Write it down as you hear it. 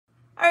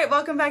Alright,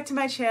 welcome back to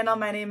my channel.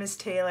 My name is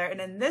Taylor,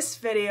 and in this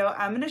video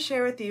I'm going to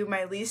share with you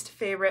my least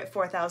favorite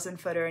 4,000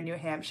 footer in New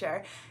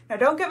Hampshire. Now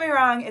don't get me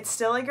wrong, it's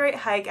still a great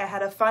hike. I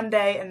had a fun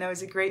day and there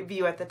was a great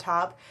view at the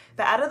top,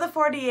 but out of the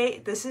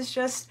 48, this is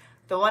just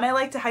the one I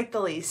like to hike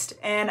the least,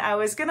 and I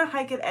was gonna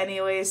hike it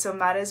anyway, so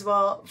might as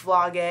well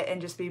vlog it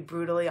and just be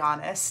brutally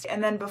honest.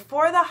 And then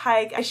before the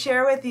hike, I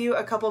share with you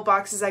a couple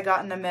boxes I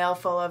got in the mail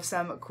full of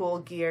some cool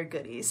gear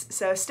goodies.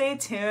 So stay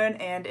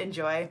tuned and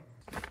enjoy.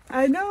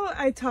 I know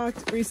I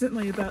talked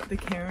recently about the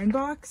Cairn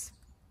box,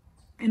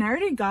 and I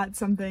already got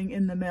something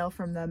in the mail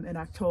from them in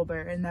October,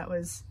 and that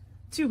was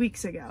 2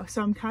 weeks ago.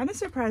 So I'm kind of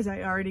surprised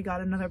I already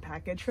got another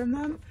package from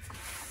them.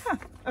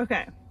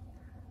 Okay.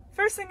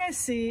 First thing I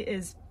see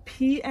is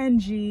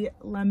PNG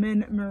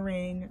Lemon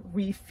Meringue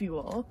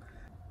Refuel.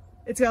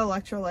 It's got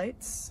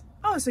electrolytes.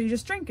 Oh, so you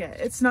just drink it.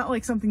 It's not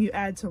like something you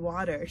add to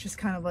water. It's just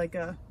kind of like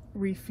a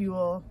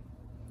refuel.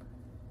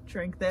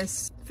 Drink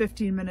this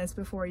 15 minutes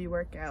before you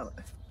work out.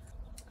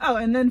 Oh,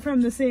 and then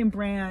from the same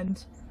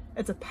brand,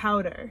 it's a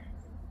powder.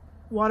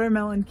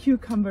 Watermelon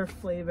cucumber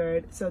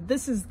flavored. So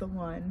this is the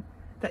one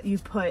that you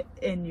put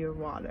in your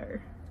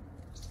water.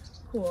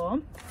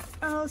 Cool.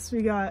 What else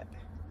we got?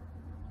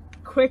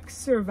 Quick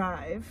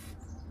Survive.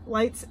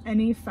 Lights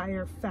any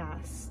fire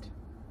fast.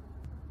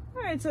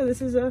 Alright, so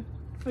this is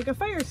like a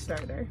fire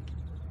starter.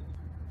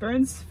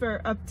 Burns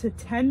for up to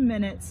 10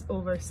 minutes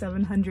over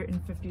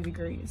 750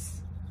 degrees.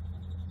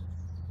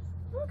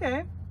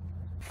 Okay.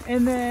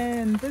 And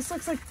then this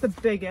looks like the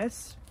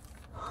biggest.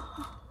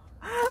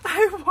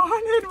 I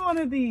wanted one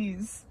of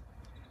these.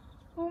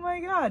 Oh my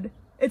god.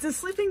 It's a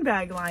sleeping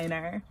bag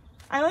liner.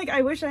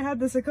 I wish I had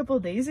this a couple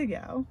days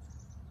ago.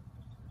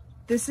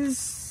 This is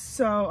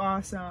so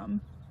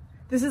awesome.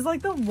 This is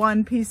like the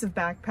one piece of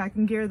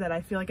backpacking gear that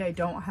I feel like I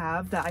don't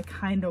have that I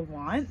kind of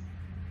want.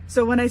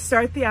 So when I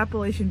start the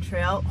Appalachian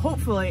Trail,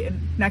 hopefully in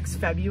next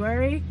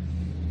February,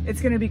 it's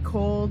gonna be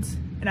cold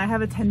and I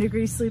have a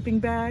 10-degree sleeping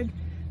bag,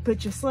 but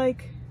just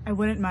like, I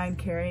wouldn't mind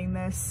carrying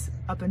this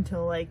up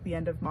until like the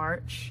end of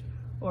March,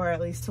 or at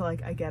least till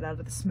like I get out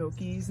of the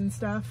Smokies and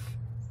stuff.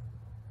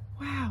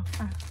 Wow,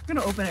 I'm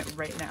gonna open it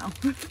right now.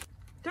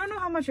 Don't know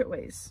how much it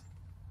weighs.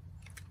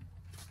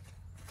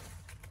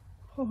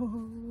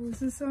 Oh,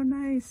 this is so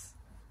nice.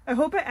 I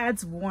hope it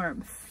adds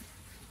warmth.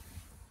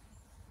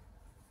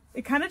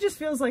 It kind of just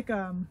feels like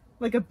a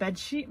bed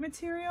sheet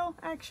material,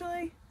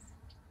 actually.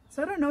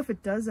 So I don't know if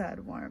it does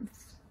add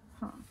warmth.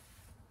 Huh.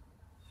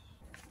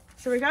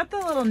 So we got the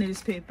little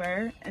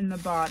newspaper in the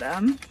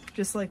bottom,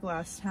 just like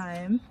last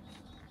time.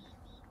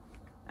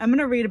 I'm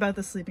gonna read about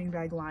the sleeping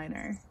bag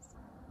liner.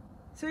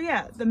 So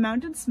yeah, the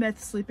Mountain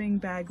Smith sleeping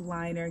bag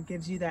liner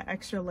gives you that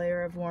extra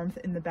layer of warmth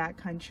in the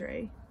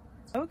backcountry.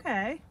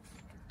 Okay.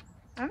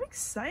 I'm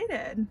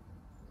excited.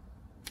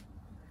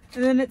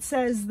 And then it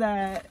says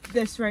that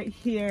this right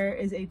here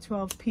is a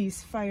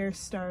 12-piece fire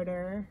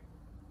starter.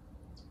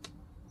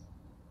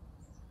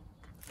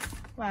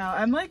 Wow,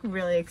 I'm like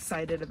really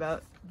excited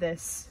about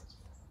this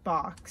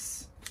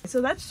box.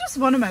 So that's just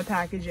one of my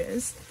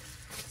packages.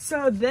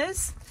 So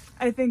this,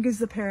 I think, is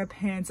the pair of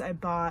pants I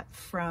bought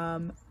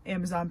from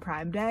Amazon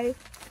Prime Day.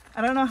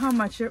 I don't know how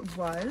much it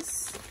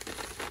was.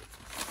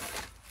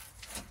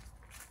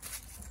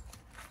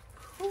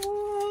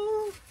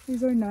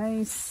 These are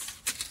nice.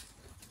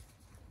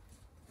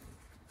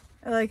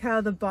 I like how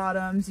the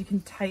bottoms you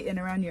can tighten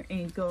around your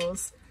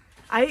ankles.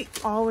 I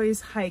always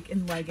hike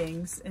in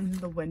leggings in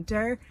the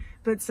winter,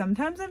 but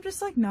sometimes I'm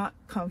just like not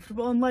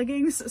comfortable in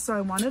leggings, so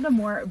I wanted a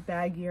more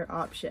baggier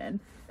option.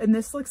 And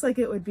this looks like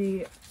it would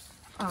be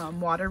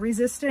water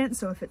resistant,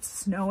 so if it's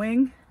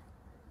snowing,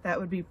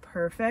 that would be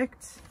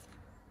perfect.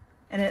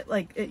 And it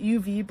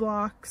UV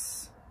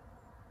blocks.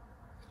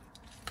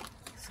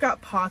 It's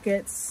got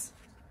pockets.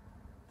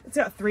 It's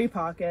got 3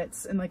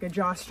 pockets and like a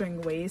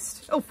drawstring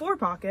waist. Oh, 4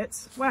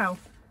 pockets. Wow.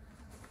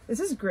 This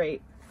is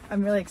great.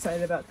 I'm really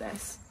excited about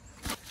this.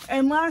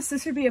 And last,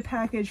 this should be a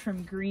package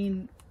from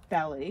Green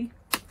Belly.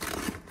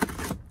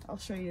 I'll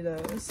show you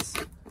those.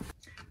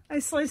 I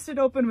sliced it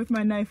open with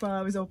my knife while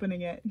I was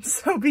opening it,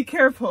 so be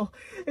careful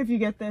if you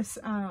get this.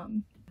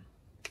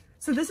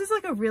 So this is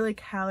like a really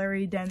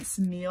calorie dense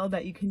meal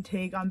that you can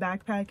take on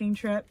backpacking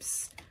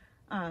trips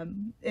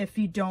if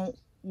you don't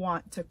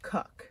want to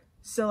cook.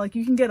 So like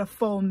you can get a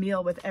full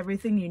meal with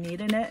everything you need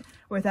in it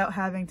without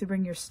having to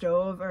bring your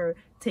stove or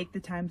take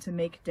the time to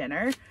make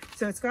dinner.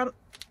 So it's got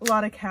a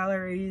lot of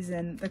calories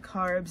and the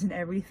carbs and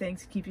everything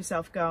to keep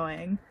yourself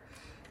going.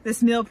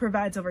 This meal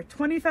provides over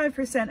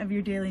 25% of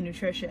your daily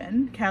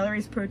nutrition: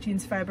 calories,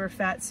 proteins, fiber,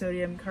 fat,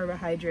 sodium,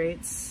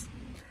 carbohydrates.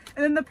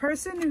 And then the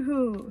person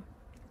who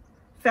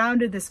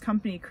founded this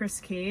company, Chris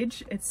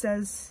Cage, it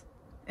says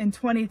in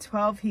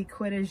 2012, he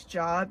quit his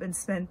job and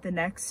spent the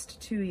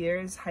next 2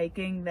 years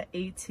hiking the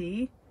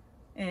AT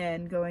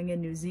and going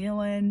in New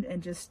Zealand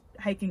and just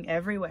hiking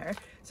everywhere.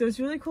 So it's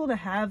really cool to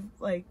have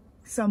like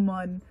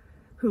someone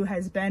who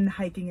has been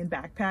hiking and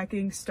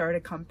backpacking start a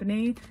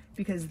company,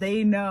 because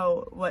they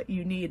know what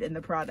you need in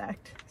the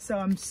product. So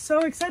I'm so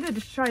excited to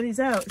try these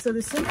out. So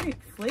there's so many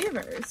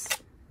flavors.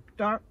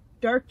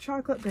 Dark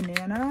chocolate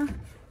banana,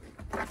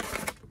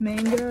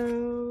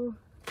 mango,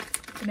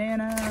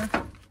 banana,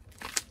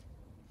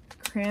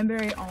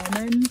 cranberry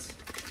almond. This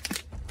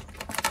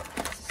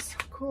is so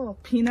cool.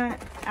 Peanut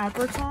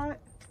apricot,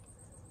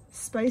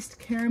 spiced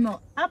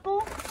caramel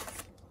apple.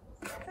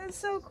 That's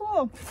so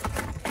cool.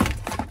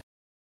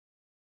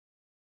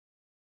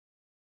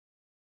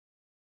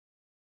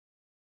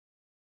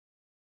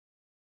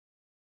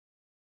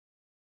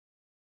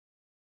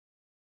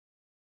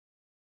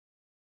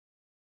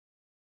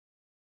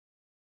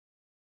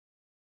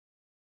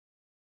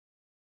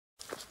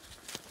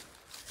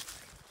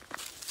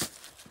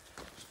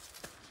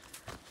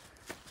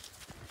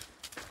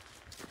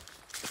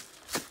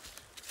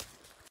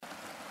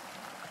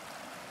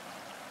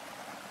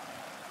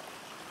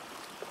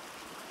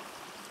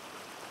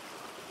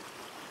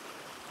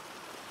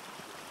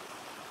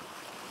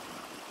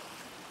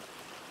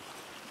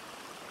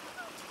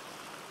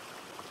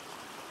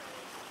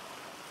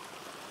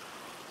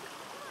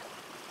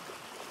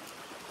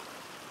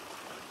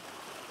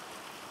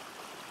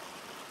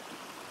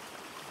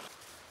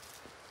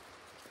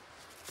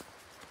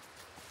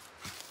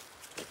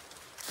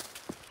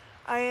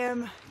 I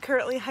am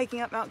currently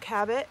hiking up Mount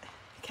Cabot.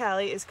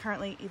 Callie is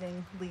currently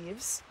eating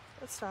leaves.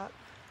 Let's stop.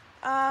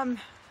 I'm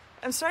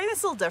starting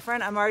this a little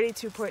different. I'm already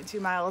 2.2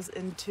 miles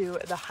into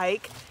the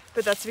hike,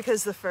 but that's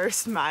because the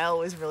first mile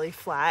was really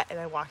flat and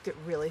I walked it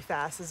really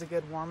fast as a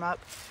good warm-up.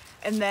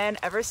 And then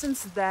ever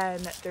since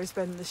then, there's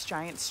been this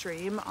giant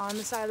stream on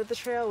the side of the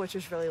trail, which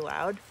is really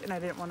loud, and I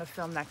didn't want to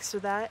film next to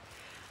that.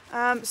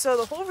 So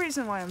the whole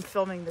reason why I'm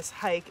filming this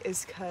hike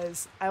is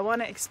because I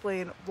want to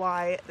explain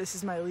why this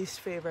is my least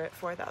favorite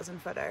 4,000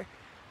 footer.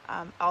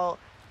 I'll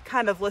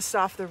kind of list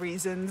off the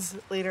reasons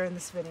later in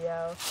this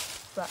video,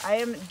 but I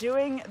am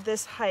doing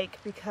this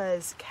hike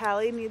because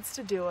Callie needs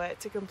to do it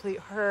to complete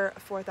her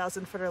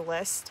 4,000 footer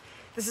list.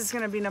 This is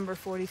going to be number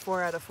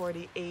 44 out of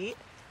 48.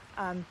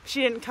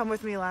 She didn't come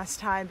with me last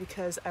time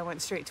because I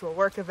went straight to a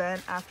work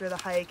event after the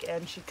hike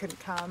and she couldn't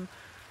come.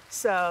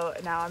 So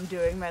now I'm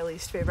doing my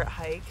least favorite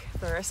hike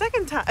for a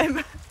second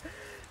time.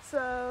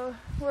 So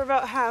we're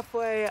about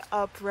halfway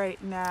up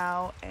right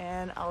now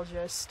and I'll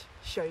just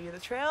show you the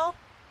trail,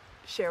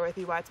 share with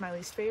you why it's my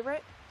least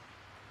favorite,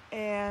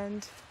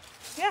 and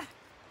yeah.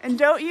 And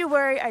don't you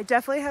worry, I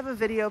definitely have a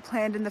video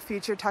planned in the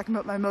future talking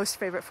about my most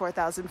favorite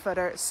 4,000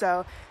 footer,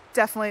 so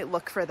definitely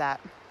look for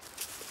that.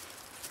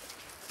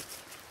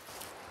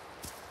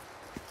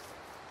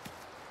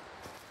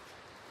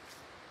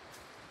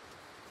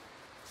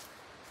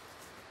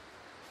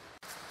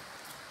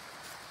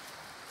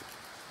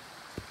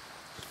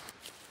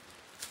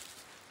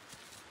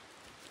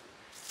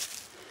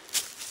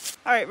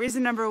 All right,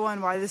 reason number one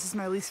why this is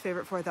my least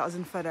favorite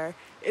 4,000 footer.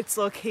 Its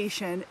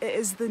location. It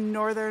is the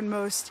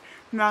northernmost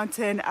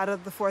mountain out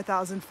of the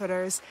 4,000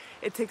 footers.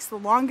 It takes the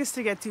longest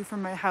to get to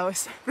from my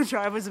house. The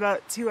drive was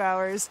about 2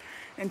 hours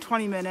and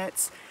 20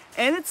 minutes.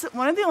 And it's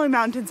one of the only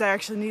mountains I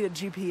actually need a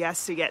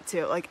GPS to get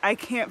to. Like, I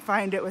can't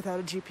find it without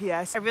a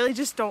GPS. I really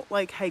just don't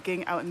like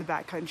hiking out in the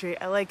backcountry.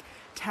 I like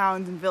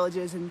towns and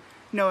villages and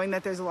knowing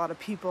that there's a lot of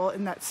people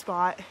in that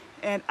spot.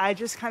 And I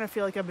just kind of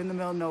feel like I'm in the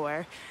middle of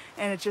nowhere.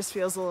 And it just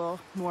feels a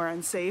little more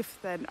unsafe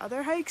than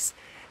other hikes.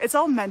 It's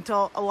all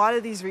mental. A lot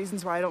of these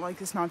reasons why I don't like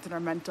this mountain are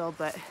mental,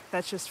 but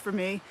that's just for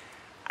me.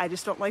 I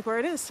just don't like where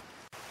it is.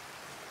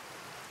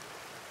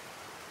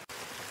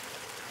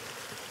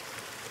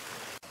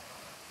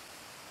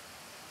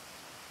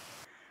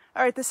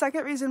 All right, the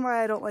second reason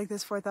why I don't like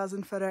this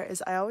 4,000 footer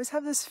is I always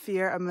have this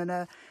fear I'm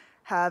gonna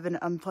have an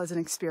unpleasant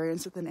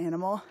experience with an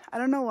animal. I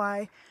don't know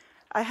why.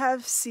 I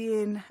have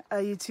seen a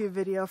YouTube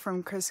video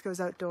from Chris Goes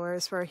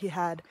Outdoors where he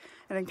had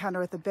an encounter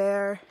with a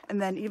bear,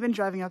 and then even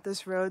driving up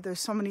this road, there's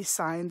so many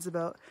signs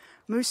about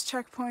moose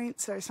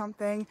checkpoints or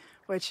something,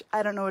 which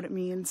I don't know what it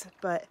means,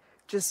 but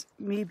just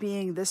me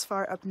being this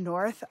far up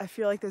north, I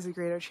feel like there's a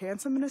greater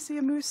chance I'm gonna see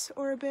a moose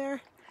or a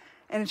bear,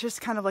 and it's just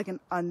kind of like an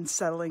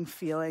unsettling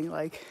feeling.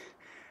 Like,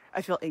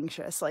 I feel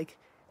anxious. Like,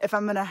 if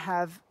I'm gonna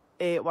have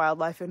a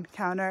wildlife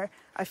encounter,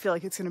 I feel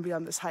like it's going to be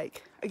on this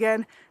hike.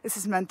 Again, this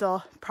is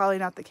mental, probably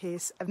not the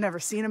case. I've never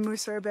seen a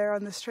moose or a bear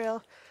on this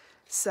trail,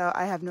 so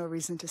I have no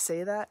reason to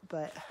say that,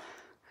 but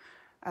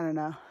I don't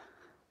know.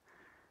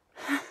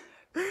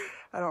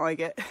 I don't like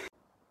it.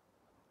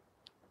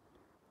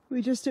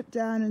 We just dipped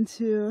down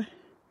into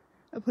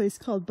a place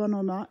called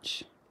Bunnell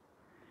Notch.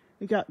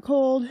 It got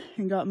cold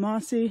and got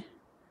mossy.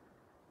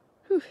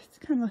 Whew, it's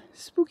kind of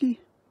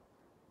spooky.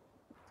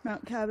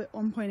 Mount Cabot,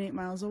 1.8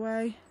 miles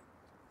away.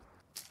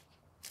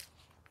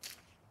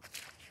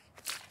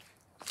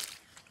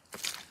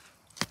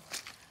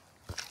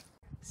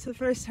 It's the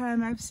first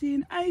time I've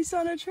seen ice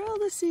on a trail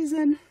this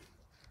season.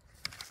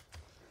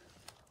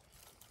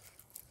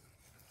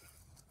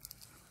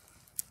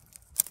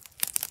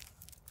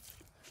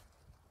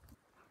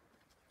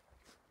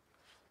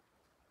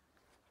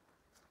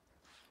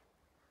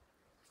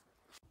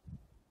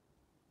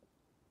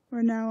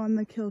 We're now on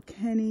the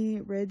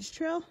Kilkenny Ridge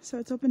Trail, so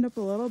it's opened up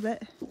a little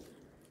bit. You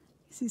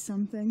see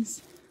some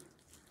things.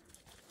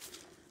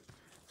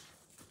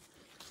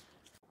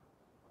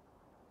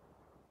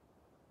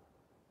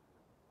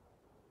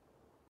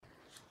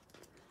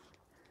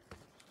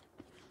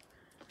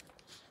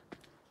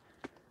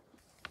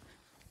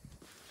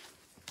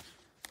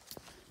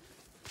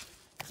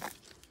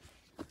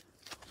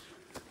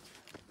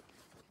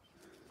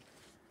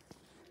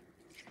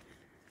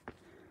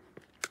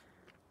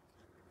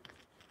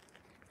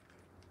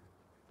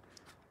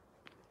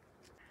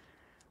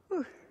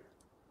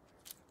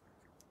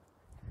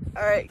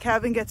 Alright,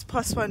 cabin gets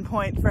 +1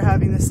 point for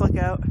having this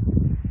lookout.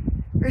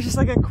 There's just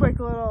like a quick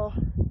little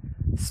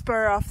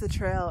spur off the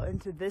trail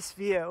into this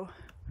view,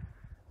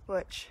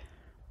 which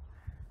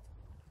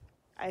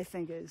I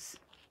think is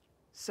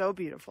so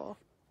beautiful.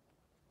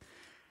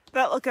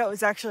 That lookout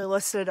was actually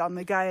listed on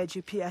the Gaia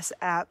GPS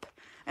app,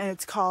 and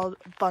it's called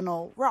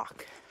Bunnell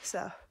Rock.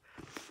 So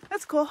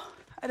that's cool.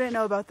 I didn't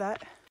know about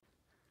that.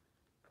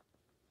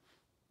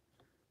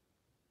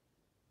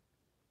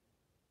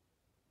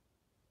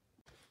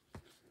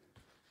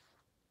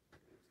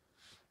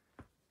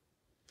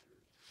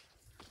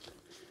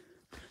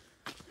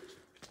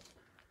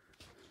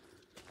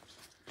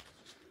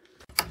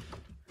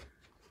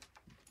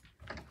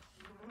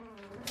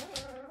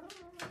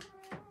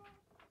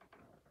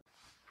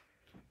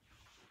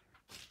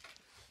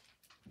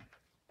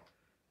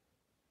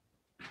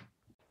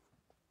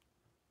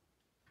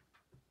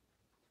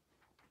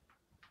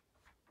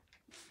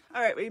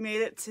 Alright, we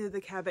made it to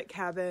the Cabot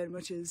cabin,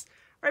 which is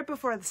right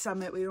before the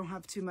summit. We don't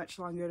have too much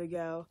longer to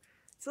go.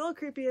 It's a little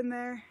creepy in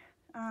there.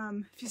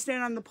 If you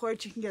stand on the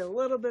porch, you can get a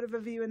little bit of a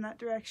view in that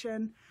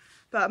direction.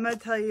 But I'm going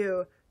to tell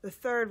you the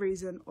third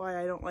reason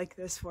why I don't like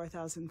this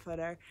 4,000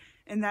 footer,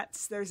 and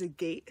that's there's a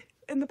gate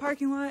in the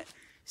parking lot.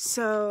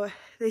 So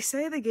they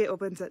say the gate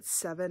opens at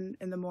 7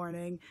 in the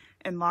morning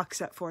and locks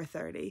at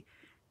 4:30.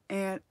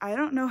 And I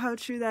don't know how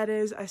true that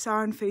is. I saw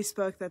on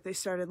Facebook that they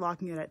started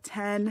locking it at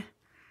 10.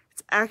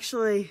 It's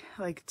actually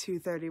like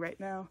 2:30 right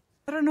now.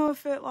 I don't know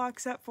if it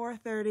locks at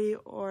 4:30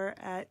 or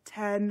at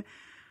 10.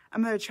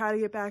 I'm going to try to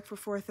get back for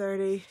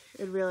 4:30.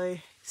 It'd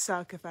really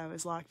suck if I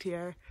was locked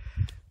here.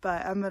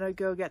 But I'm going to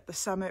go get the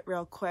summit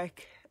real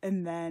quick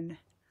and then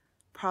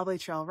probably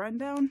trail run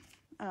down.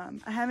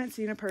 I haven't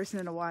seen a person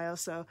in a while,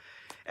 so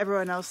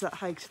everyone else that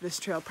hiked this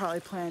trail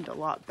probably planned a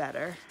lot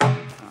better.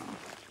 Oh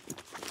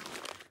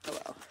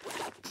well.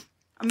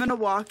 I'm going to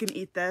walk and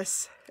eat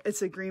this.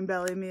 It's a green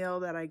belly meal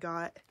that I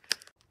got.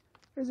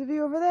 There's a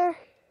view over there.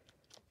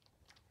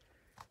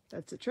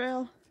 That's a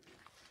trail.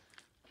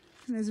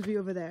 And there's a view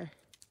over there.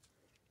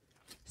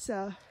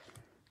 So,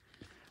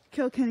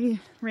 Kilkenny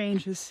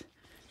Range is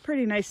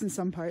pretty nice in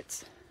some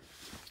parts.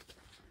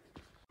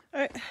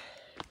 Alright,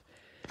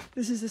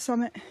 this is the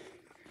summit.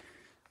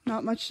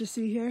 Not much to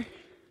see here.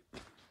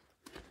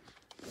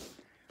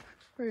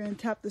 We're going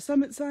to tap the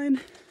summit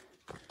sign.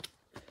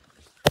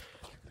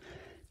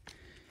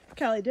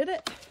 Callie did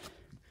it.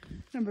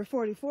 Number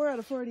 44 out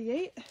of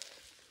 48.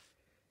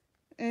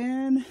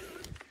 And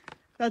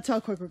that's how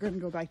quick we're going to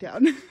go back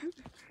down.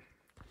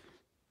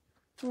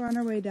 We're on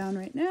our way down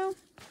right now.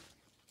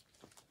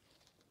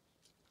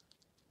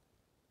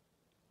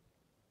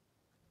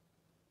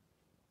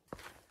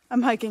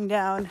 I'm hiking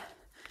down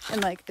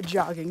in like a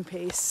jogging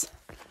pace.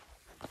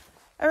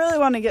 I really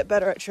want to get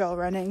better at trail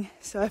running,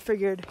 so I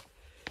figured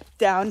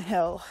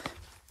downhill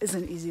is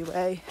an easy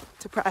way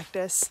to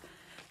practice.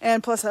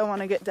 And plus I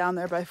want to get down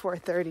there by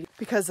 4:30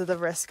 because of the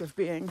risk of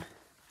being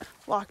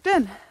locked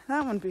in.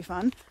 That wouldn't be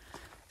fun.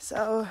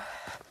 So,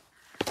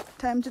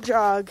 time to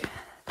jog.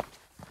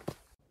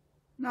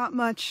 Not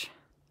much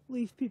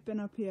leaf peeping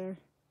up here.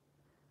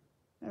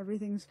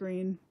 Everything's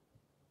green.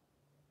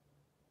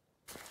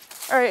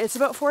 Alright, it's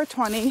about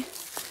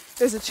 4:20.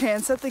 There's a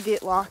chance that the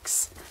gate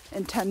locks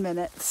in 10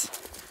 minutes.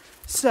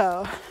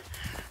 So,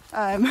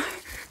 I'm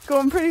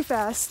going pretty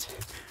fast.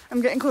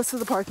 I'm getting close to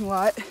the parking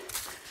lot.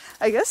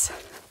 I guess,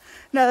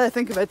 now that I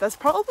think of it, that's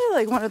probably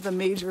like one of the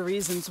major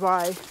reasons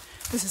why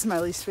this is my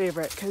least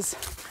favorite, because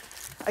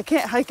I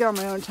can't hike it on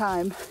my own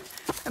time.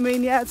 I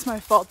mean, yeah, it's my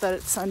fault that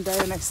it's Sunday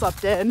and I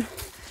slept in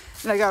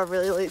and I got a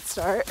really late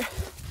start.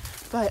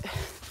 But,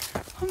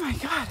 oh my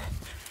god,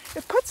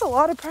 it puts a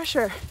lot of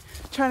pressure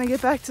trying to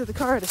get back to the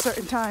car at a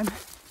certain time.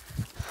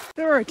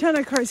 There were a ton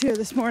of cars here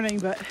this morning,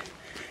 but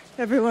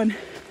everyone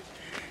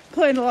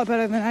planned a lot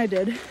better than I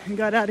did and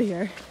got out of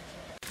here.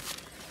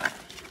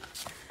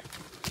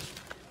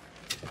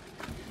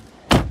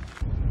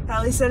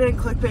 At least I didn't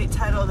clickbait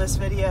title this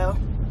video.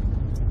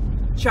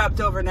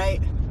 Trapped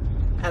overnight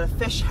at a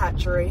fish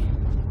hatchery.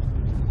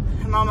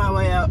 I'm on my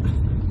way out.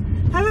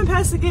 Haven't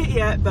passed the gate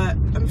yet, but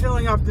I'm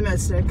feeling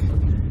optimistic.